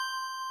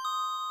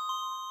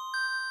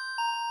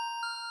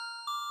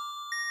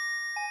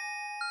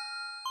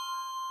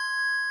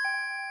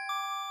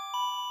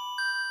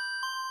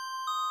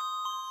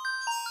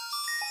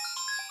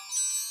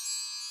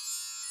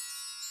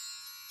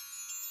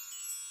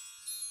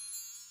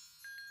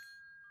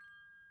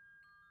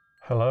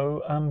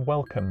Hello and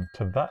welcome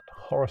to That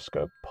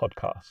Horoscope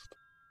Podcast.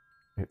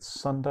 It's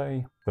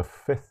Sunday, the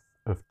 5th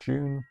of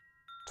June,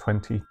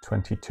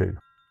 2022.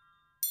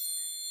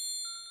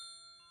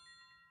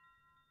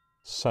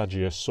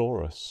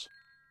 Sagittarius,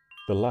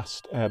 the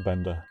last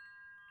airbender.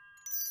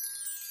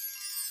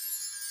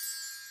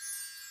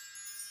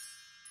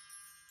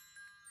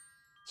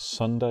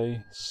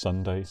 Sunday,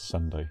 Sunday,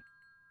 Sunday.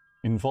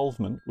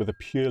 Involvement with a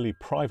purely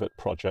private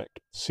project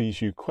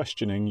sees you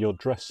questioning your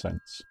dress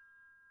sense.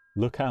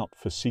 Look out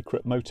for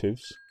secret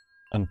motives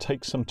and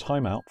take some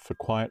time out for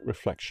quiet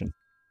reflection.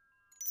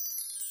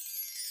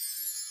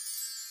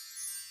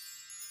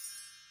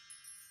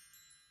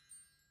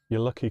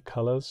 Your lucky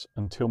colours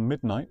until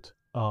midnight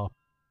are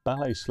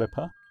ballet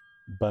slipper,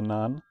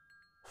 banane,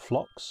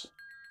 phlox,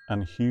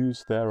 and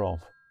hues thereof.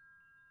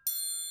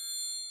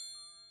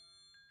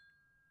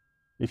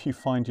 If you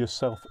find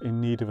yourself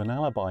in need of an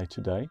alibi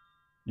today,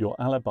 your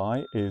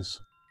alibi is,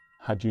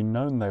 had you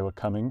known they were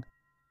coming,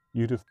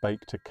 you'd have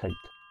baked a cake.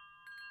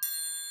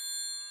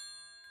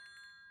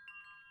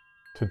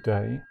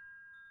 Today,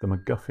 the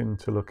MacGuffin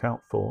to look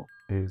out for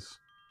is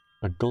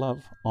a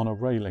glove on a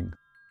railing.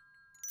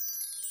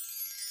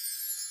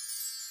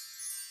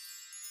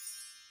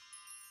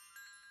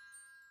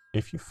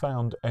 If you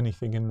found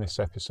anything in this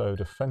episode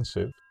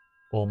offensive,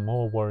 or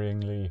more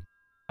worryingly,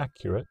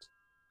 accurate,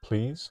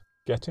 please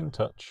get in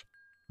touch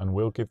and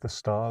we'll give the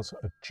stars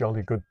a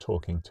jolly good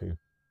talking to.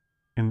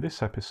 In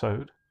this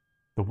episode,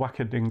 the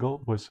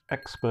Wackadingle was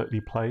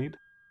expertly played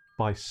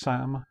by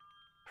Sam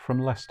from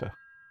Leicester,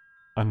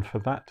 and for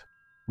that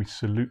we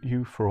salute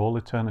you for all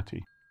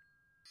eternity.